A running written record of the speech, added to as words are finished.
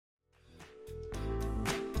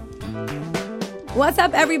What's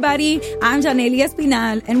up, everybody? I'm Janelia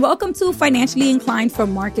Espinal, and welcome to Financially Inclined for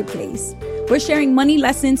Marketplace. We're sharing money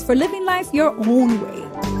lessons for living life your own way.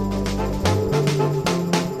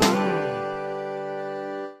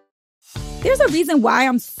 There's a reason why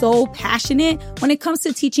I'm so passionate when it comes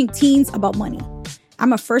to teaching teens about money.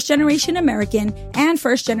 I'm a first-generation American and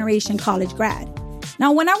first-generation college grad.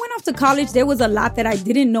 Now, when I went off to college, there was a lot that I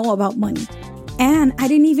didn't know about money, and I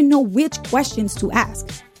didn't even know which questions to ask.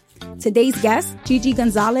 Today's guest, Gigi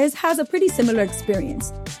Gonzalez, has a pretty similar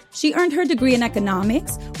experience. She earned her degree in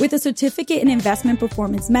economics with a certificate in investment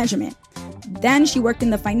performance measurement. Then she worked in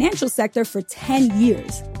the financial sector for 10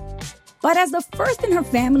 years. But as the first in her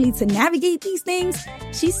family to navigate these things,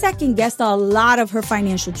 she second-guessed a lot of her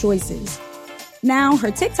financial choices. Now, her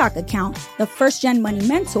TikTok account, the First Gen Money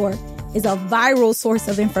Mentor, is a viral source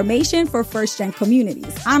of information for first-gen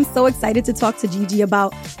communities. I'm so excited to talk to Gigi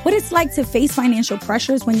about what it's like to face financial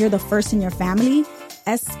pressures when you're the first in your family,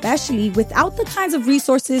 especially without the kinds of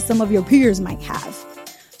resources some of your peers might have.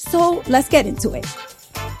 So let's get into it.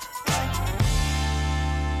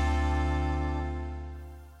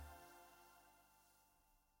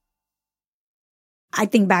 I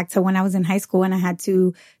think back to when I was in high school and I had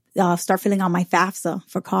to start filling out my FAFSA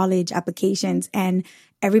for college applications, and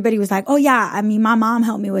everybody was like, oh yeah, I mean, my mom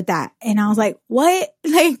helped me with that. And I was like, what?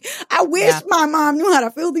 Like, I wish my mom knew how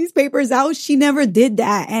to fill these papers out. She never did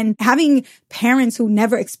that. And having parents who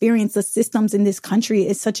never experienced the systems in this country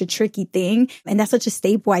is such a tricky thing. And that's such a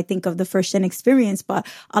staple, I think, of the first gen experience. But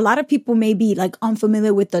a lot of people may be like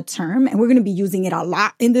unfamiliar with the term, and we're going to be using it a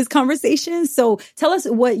lot in this conversation. So tell us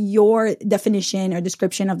what your definition or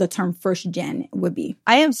description of the term first gen would be.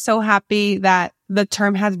 I am so happy that the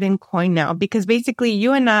term has been coined now, because basically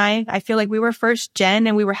you and I feel like we were first gen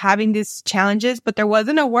and we were having these challenges, but there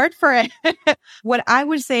wasn't a word for it. What I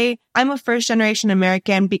would say, I'm a first generation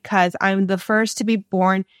American because I'm the first to be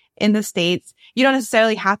born in the States. You don't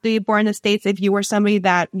necessarily have to be born in the States if you were somebody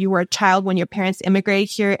that you were a child when your parents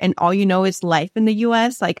immigrated here and all you know is life in the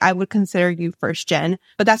US. Like, I would consider you first gen,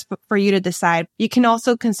 but that's for you to decide. You can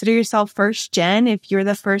also consider yourself first gen if you're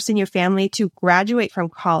the first in your family to graduate from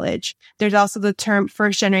college. There's also the term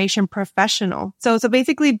first generation professional. So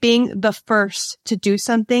basically being the first to do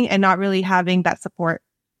something and not really having that support.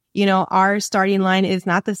 You know, our starting line is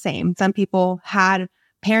not the same. Some people had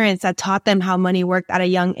parents that taught them how money worked at a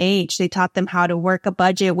young age. They taught them how to work a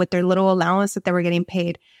budget with their little allowance that they were getting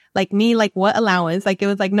paid. Like me, like what allowance? Like it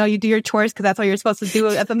was like, no, you do your chores because that's what you're supposed to do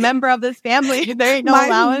as a member of this family. There ain't no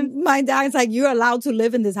allowance. My dad's like, you're allowed to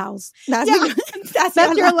live in this house. That's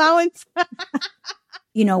your allowance.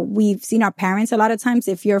 You know, we've seen our parents a lot of times.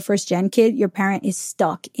 If you're a first gen kid, your parent is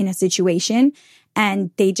stuck in a situation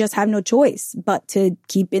and they just have no choice but to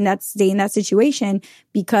stay in that situation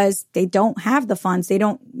because they don't have the funds. They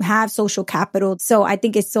don't have social capital. So I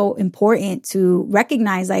think it's so important to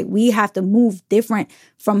recognize, like, we have to move different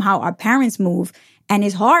from how our parents move. And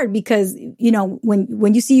it's hard because, you know,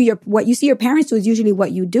 when you see what you see your parents do is usually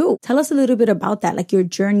what you do. Tell us a little bit about that, like your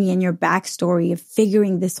journey and your backstory of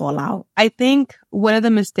figuring this all out. I think one of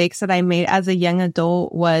the mistakes that I made as a young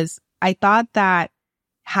adult was I thought that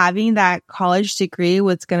having that college degree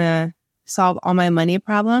was going to solve all my money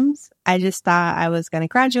problems. I just thought I was going to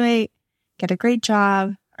graduate, get a great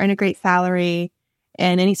job, earn a great salary,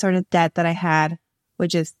 and any sort of debt that I had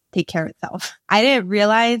would just take care of itself. I didn't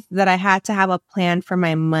realize that I had to have a plan for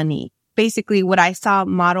my money. Basically, what I saw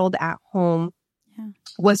modeled at home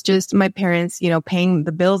was just my parents, you know, paying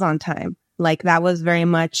the bills on time. Like, that was very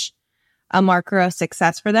much a marker of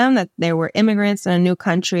success for them, that they were immigrants in a new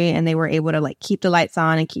country and they were able to like keep the lights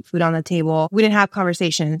on and keep food on the table. We didn't have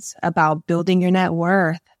conversations about building your net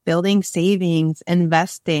worth, building savings,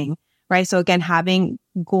 investing, right? So again, having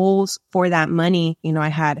goals for that money. You know, I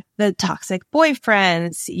had the toxic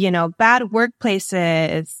boyfriends, you know, bad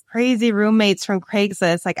workplaces, crazy roommates from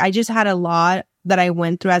Craigslist. Like, I just had a lot that I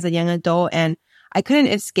went through as a young adult, and I couldn't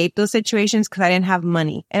escape those situations because I didn't have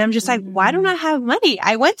money. And I'm just like, why don't I have money?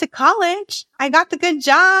 I went to college. I got the good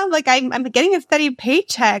job. Like, I'm getting a steady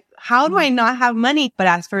paycheck. How do I not have money? But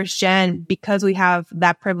as first gen, because we have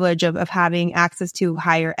that privilege of having access to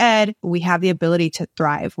higher ed, we have the ability to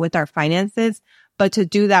thrive with our finances. But to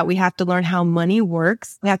do that, we have to learn how money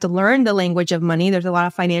works. We have to learn the language of money. There's a lot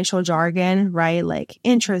of financial jargon, right? Like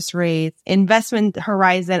interest rates, investment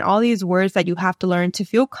horizon, all these words that you have to learn to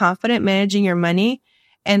feel confident managing your money.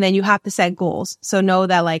 And then you have to set goals. So know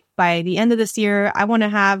that, like, by the end of this year, I want to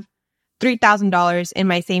have $3,000 in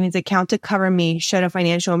my savings account to cover me should a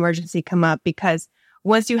financial emergency come up. Because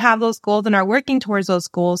once you have those goals and are working towards those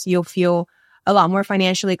goals, you'll feel a lot more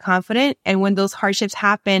financially confident. And when those hardships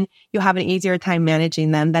happen, you'll have an easier time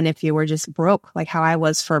managing them than if you were just broke, like how I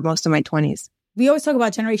was for most of my 20s. We always talk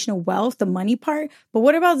about generational wealth, the money part, but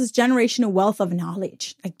what about this generational wealth of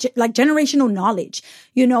knowledge? Like generational knowledge,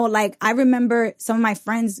 like I remember some of my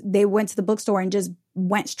friends, they went to the bookstore and just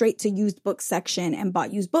went straight to used book section and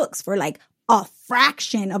bought used books for like a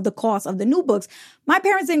fraction of the cost of the new books. My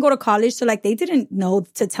parents didn't go to college, so like they didn't know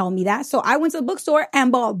to tell me that. So I went to the bookstore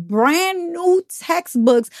and bought brand new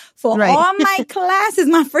textbooks for all my classes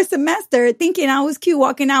my first semester, thinking I was cute,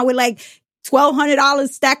 walking out with like $1,200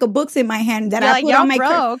 stack of books in my hand that I put on my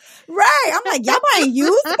broke. Right. I'm like, y'all buying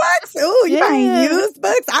used books? Ooh, you buying used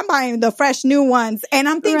books? I'm buying the fresh new ones. And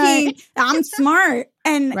I'm thinking I'm smart.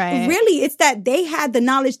 And really, it's that they had the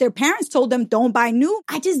knowledge. Their parents told them, don't buy new.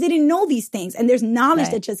 I just didn't know these things. And there's knowledge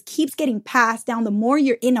that just keeps getting passed down. The more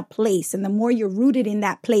you're in a place and the more you're rooted in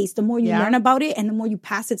that place, the more you learn about it and the more you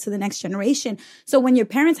pass it to the next generation. So when your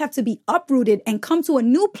parents have to be uprooted and come to a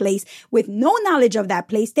new place with no knowledge of that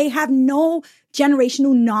place, they have no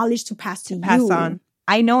generational knowledge to pass to pass on.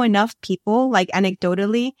 I know enough people, like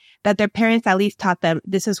anecdotally, that their parents at least taught them,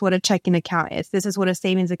 this is what a checking account is. This is what a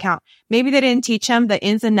savings account. Maybe they didn't teach them the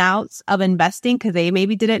ins and outs of investing because they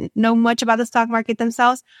maybe didn't know much about the stock market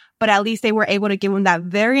themselves, but at least they were able to give them that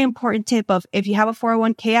very important tip of if you have a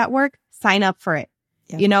 401k at work, sign up for it.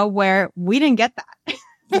 Where we didn't get that.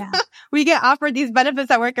 Yeah. We get offered these benefits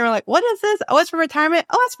at work and we're like, what is this? Oh, it's for retirement.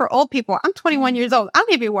 Oh, it's for old people. I'm 21 years old. I don't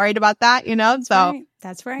need to be worried about that, So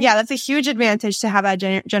that's right. Yeah, that's a huge advantage to have that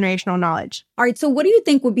generational knowledge. All right. So what do you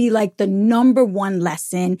think would be like the number one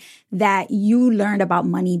lesson that you learned about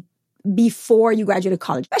money before you graduated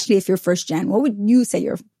college, especially if you're first gen? What would you say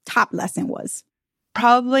your top lesson was?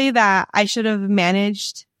 Probably that I should have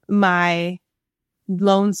managed my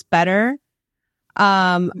loans better.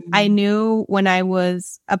 I knew when I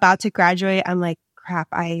was about to graduate, I'm like, crap,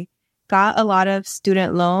 I got a lot of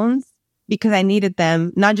student loans because I needed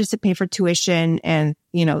them, not just to pay for tuition and,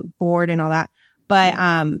 board and all that, but,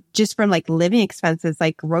 just from like living expenses,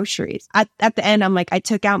 like groceries. At the end, I'm like, I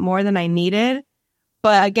took out more than I needed.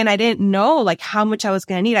 But again, I didn't know like how much I was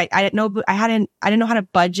going to need. I didn't know, I didn't know how to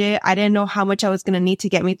budget. I didn't know how much I was going to need to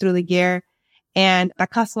get me through the year. And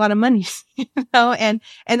that costs a lot of money, and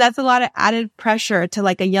that's a lot of added pressure to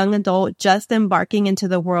like a young adult just embarking into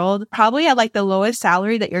the world, probably at like the lowest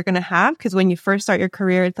salary that you're going to have. Cause when you first start your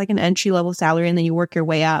career, it's like an entry level salary and then you work your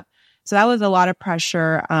way up. So that was a lot of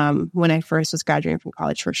pressure, when I first was graduating from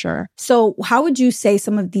college for sure. So how would you say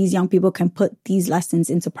some of these young people can put these lessons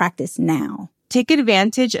into practice now? Take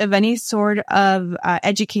advantage of any sort of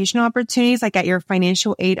educational opportunities, like at your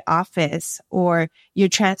financial aid office or your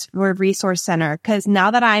transfer resource center. Because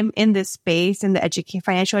now that I'm in this space, in the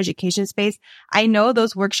financial education space, I know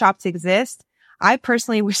those workshops exist. I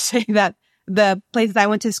personally would say that the places I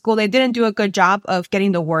went to school, they didn't do a good job of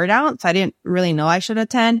getting the word out. So I didn't really know I should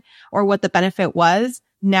attend or what the benefit was.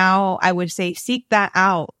 Now I would say seek that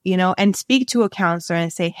out, and speak to a counselor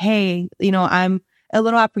and say, hey, I'm a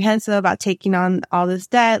little apprehensive about taking on all this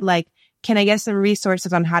debt. Like, can I get some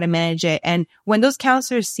resources on how to manage it? And when those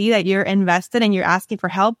counselors see that you're invested and you're asking for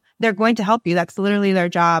help, they're going to help you. That's literally their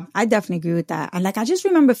job. I definitely agree with that. And I just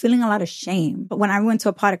remember feeling a lot of shame. But when I went to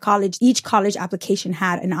a part of college, each college application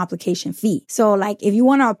had an application fee. So like if you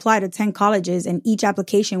want to apply to 10 colleges and each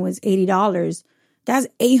application was $80, that's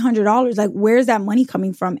 $800. Like, where's that money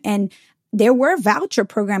coming from? And there were voucher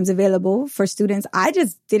programs available for students. I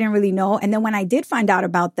just didn't really know. And then when I did find out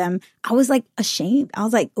about them, I was like ashamed. I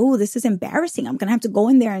was like, oh, this is embarrassing. I'm going to have to go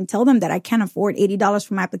in there and tell them that I can't afford $80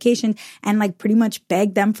 for my application and like pretty much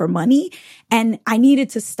beg them for money. And I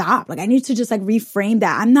needed to stop. Like I needed to just like reframe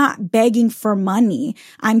that. I'm not begging for money.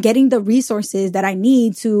 I'm getting the resources that I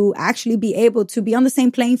need to actually be able to be on the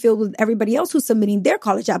same playing field with everybody else who's submitting their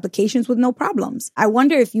college applications with no problems. I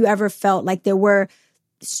wonder if you ever felt like there were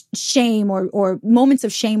shame or moments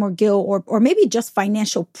of shame or guilt or maybe just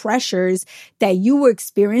financial pressures that you were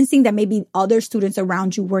experiencing that maybe other students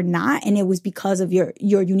around you were not, and it was because of your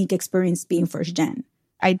unique experience being first gen.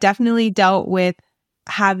 I definitely dealt with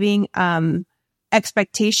having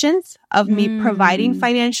expectations of me providing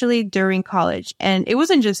financially during college. And it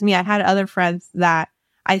wasn't just me. I had other friends that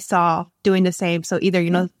I saw doing the same. So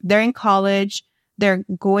either, they're in college, they're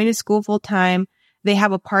going to school full time, they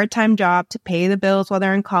have a part-time job to pay the bills while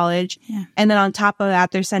they're in college. Yeah. And then on top of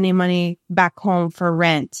that, they're sending money back home for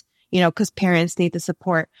rent, because parents need the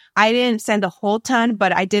support. I didn't send a whole ton,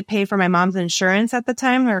 but I did pay for my mom's insurance at the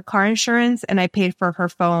time, her car insurance, and I paid for her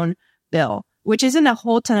phone bill, which isn't a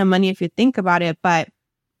whole ton of money if you think about it. But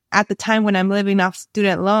at the time when I'm living off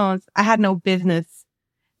student loans, I had no business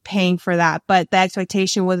paying for that. But the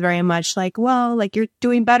expectation was very much like, well, like you're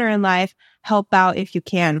doing better in life, help out if you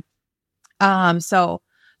can. So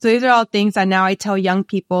these are all things that now I tell young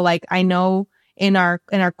people, like I know in our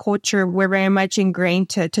culture, we're very much ingrained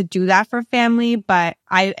to do that for family, but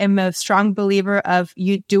I am a strong believer of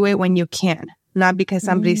you do it when you can, not because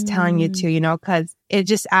somebody's telling you to, because it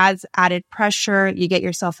just adds added pressure. You get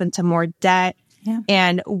yourself into more debt. Yeah.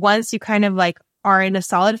 And once you kind of like are in a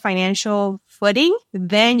solid financial footing,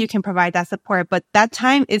 then you can provide that support. But that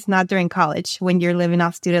time is not during college when you're living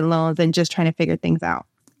off student loans and just trying to figure things out.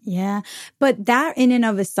 Yeah. But that in and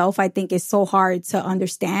of itself, I think is so hard to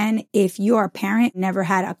understand if you are a parent, never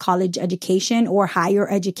had a college education or higher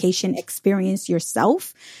education experience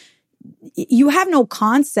yourself. You have no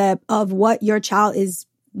concept of what your child is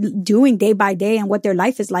doing day by day and what their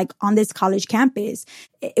life is like on this college campus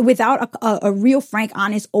without a real, frank,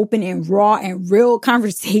 honest, open and raw and real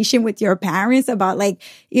conversation with your parents about like,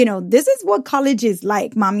 this is what college is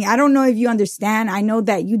like, mommy. I don't know if you understand. I know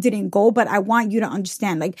that you didn't go, but I want you to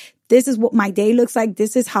understand, like, this is what my day looks like.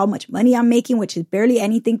 This is how much money I'm making, which is barely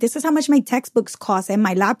anything. This is how much my textbooks cost and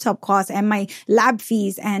my laptop costs and my lab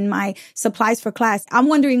fees and my supplies for class. I'm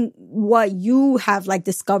wondering what you have like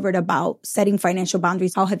discovered about setting financial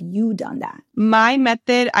boundaries. How have you done that? My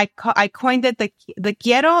method, I coined it the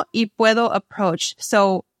quiero y puedo approach.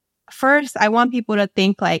 So first, I want people to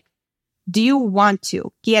think like, do you want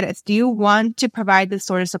to? ¿Quieres? Do you want to provide this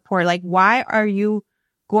sort of support? Like, why are you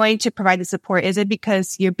going to provide the support? Is it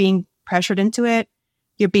because you're being pressured into it?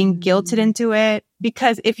 You're being guilted into it?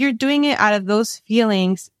 Because if you're doing it out of those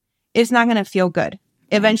feelings, it's not going to feel good.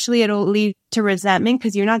 Eventually, it'll lead to resentment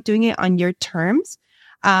because you're not doing it on your terms.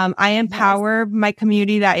 I empower my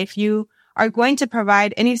community that if you are going to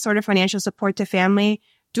provide any sort of financial support to family,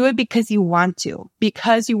 do it because you want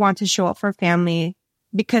to show up for family,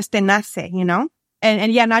 because te nace,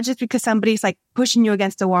 And yeah, not just because somebody's like pushing you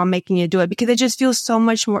against the wall, making you do it, because it just feels so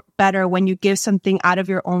much more better when you give something out of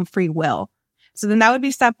your own free will. So then that would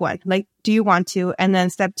be step one. Like, do you want to? And then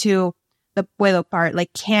step two, the puedo part,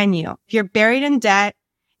 like, can you? If you're buried in debt,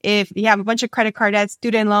 if you have a bunch of credit card debts,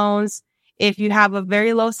 student loans, if you have a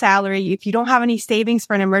very low salary, if you don't have any savings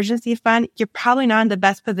for an emergency fund, you're probably not in the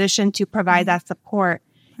best position to provide that support.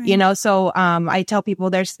 Right. So I tell people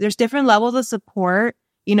there's different levels of support.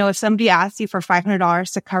 If somebody asks you for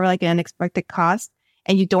 $500 to cover like an unexpected cost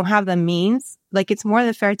and you don't have the means, like it's more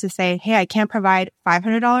than fair to say, hey, I can't provide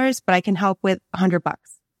 $500, but I can help with $100.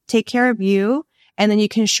 Take care of you. And then you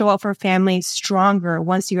can show up for family stronger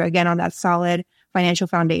once you're again on that solid financial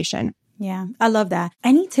foundation. Yeah, I love that.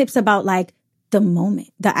 Any tips about like the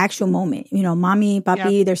actual moment? Mommy,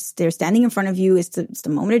 papi, they're standing in front of you. It's the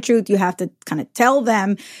moment of truth. You have to kind of tell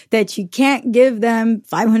them that you can't give them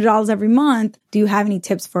 $500 every month. Do you have any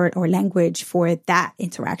tips for it or language for that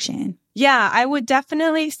interaction? Yeah, I would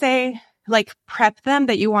definitely say like prep them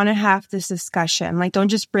that you want to have this discussion. Like don't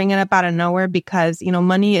just bring it up out of nowhere because,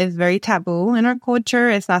 money is very taboo in our culture.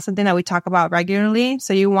 It's not something that we talk about regularly.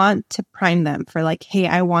 So you want to prime them for like, hey,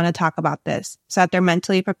 I want to talk about this so that they're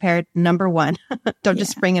mentally prepared. Number one, don't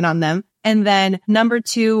just spring it on them. And then number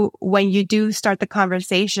two, when you do start the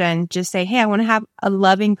conversation, just say, hey, I want to have a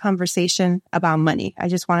loving conversation about money. I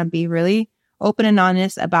just want to be really open and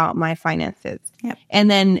honest about my finances. Yep.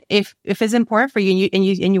 And then if it's important for you and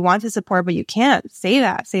you want to support, but you can't, say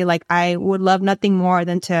that. Say like, I would love nothing more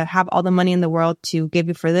than to have all the money in the world to give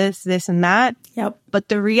you for this and that. Yep. But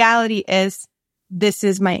the reality is, this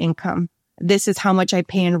is my income. This is how much I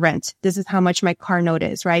pay in rent. This is how much my car note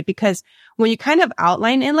is, right? Because when you kind of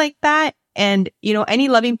outline it like that, and any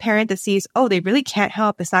loving parent that sees, oh, they really can't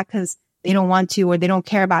help. It's not because they don't want to or they don't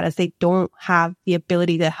care about us. They don't have the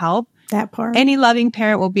ability to help. That part. Any loving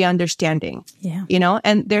parent will be understanding. Yeah.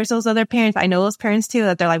 And there's those other parents. I know those parents too,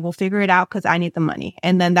 that they're like, we'll figure it out because I need the money.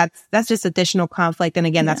 And then that's just additional conflict. And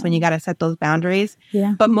again, that's when you got to set those boundaries.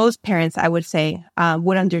 Yeah. But most parents, I would say,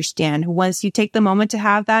 would understand once you take the moment to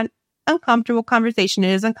have that uncomfortable conversation.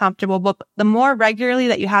 It is uncomfortable, but the more regularly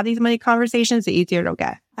that you have these money conversations, the easier it'll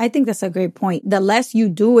get. I think that's a great point. The less you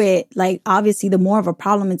do it, like obviously the more of a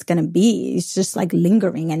problem it's going to be. It's just like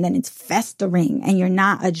lingering and then it's festering and you're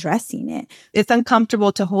not addressing it. It's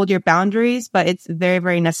uncomfortable to hold your boundaries, but it's very,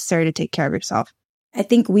 very necessary to take care of yourself. I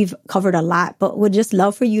think we've covered a lot, but would just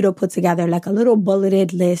love for you to put together like a little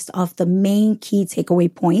bulleted list of the main key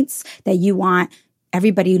takeaway points that you want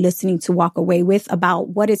everybody listening to walk away with about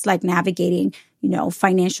what it's like navigating,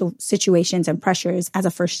 financial situations and pressures as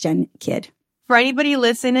a first-gen kid. For anybody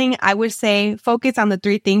listening, I would say focus on the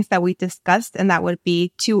 3 things that we discussed, and that would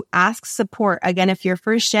be to ask support. Again, if you're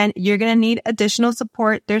first gen, you're going to need additional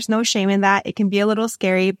support. There's no shame in that. It can be a little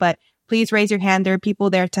scary, but please raise your hand. There are people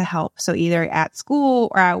there to help. So either at school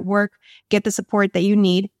or at work, get the support that you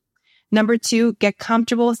need. Number 2, get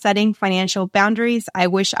comfortable setting financial boundaries. I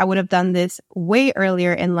wish I would have done this way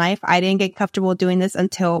earlier in life. I didn't get comfortable doing this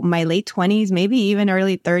until my late 20s, maybe even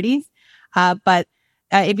early 30s. But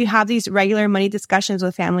if you have these regular money discussions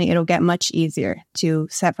with family, it'll get much easier to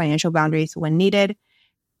set financial boundaries when needed.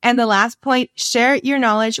 And the last point, share your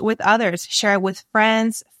knowledge with others. Share it with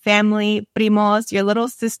friends, family, primos, your little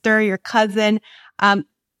sister, your cousin.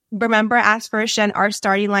 Remember, as first gen, our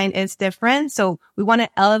starting line is different. So we want to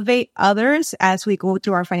elevate others as we go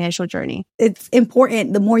through our financial journey. It's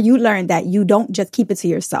important. The more you learn that you don't just keep it to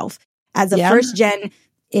yourself. As a first gen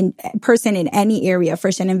person in any area,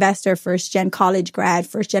 first gen investor, first gen college grad,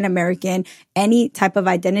 first gen American, any type of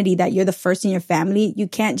identity that you're the first in your family, you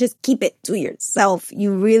can't just keep it to yourself.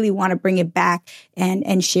 You really want to bring it back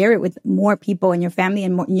and share it with more people in your family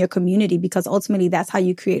and more in your community, because ultimately that's how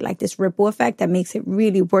you create like this ripple effect that makes it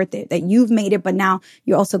really worth it, that you've made it, but now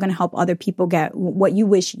you're also going to help other people get what you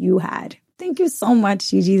wish you had. Thank you so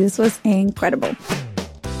much, Gigi. This was incredible.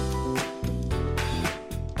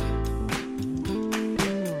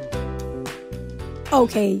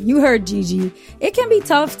 Okay, you heard Gigi. It can be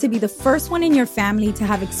tough to be the first one in your family to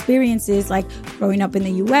have experiences like growing up in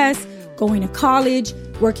the US, going to college,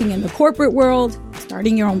 working in the corporate world,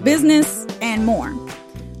 starting your own business, and more.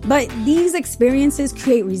 But these experiences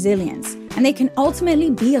create resilience, and they can ultimately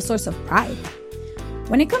be a source of pride.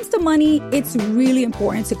 When it comes to money, it's really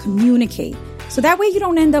important to communicate, so that way you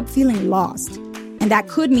don't end up feeling lost. And that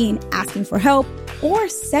could mean asking for help or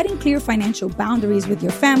setting clear financial boundaries with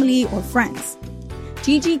your family or friends.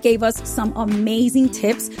 Gigi gave us some amazing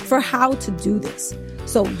tips for how to do this.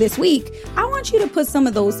 So this week, I want you to put some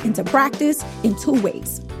of those into practice in 2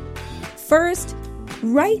 ways. First,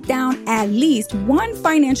 write down at least one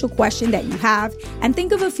financial question that you have and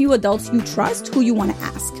think of a few adults you trust who you want to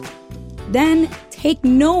ask. Then take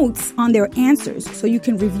notes on their answers so you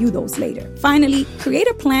can review those later. Finally, create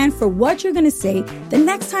a plan for what you're going to say the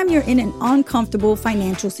next time you're in an uncomfortable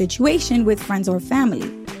financial situation with friends or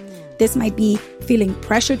family. This might be feeling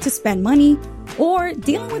pressure to spend money or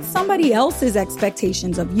dealing with somebody else's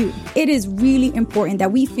expectations of you. It is really important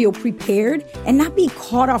that we feel prepared and not be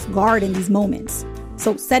caught off guard in these moments.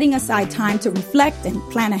 So setting aside time to reflect and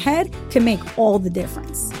plan ahead can make all the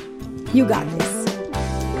difference. You got this.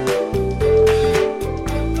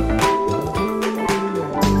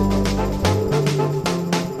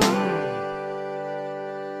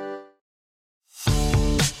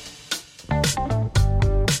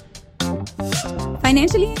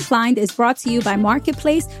 Financially Inclined is brought to you by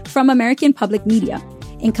Marketplace from American Public Media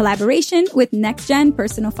in collaboration with NextGen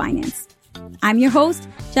Personal Finance. I'm your host,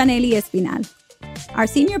 Janely Espinal. Our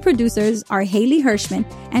senior producers are Haley Hirschman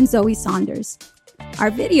and Zoe Saunders. Our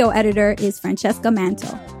video editor is Francesca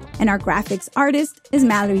Manto, and our graphics artist is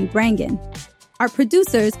Mallory Brangan. Our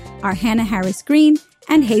producers are Hannah Harris Green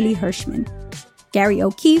and Haley Hirschman. Gary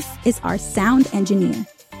O'Keefe is our sound engineer.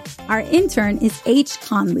 Our intern is H.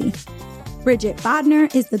 Conley. Bridget Bodner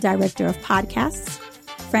is the director of podcasts.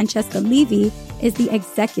 Francesca Levy is the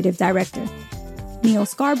executive director. Neil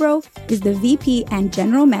Scarborough is the VP and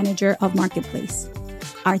general manager of Marketplace.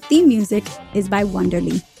 Our theme music is by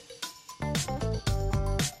Wonderly.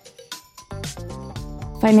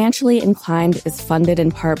 Financially Inclined is funded in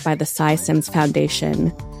part by the Cy Sims Foundation,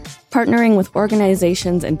 partnering with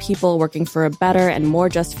organizations and people working for a better and more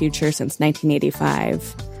just future since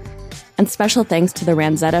 1985. And special thanks to the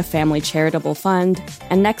Ranzetta Family Charitable Fund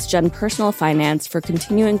and NextGen Personal Finance for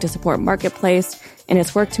continuing to support Marketplace in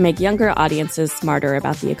its work to make younger audiences smarter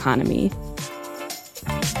about the economy.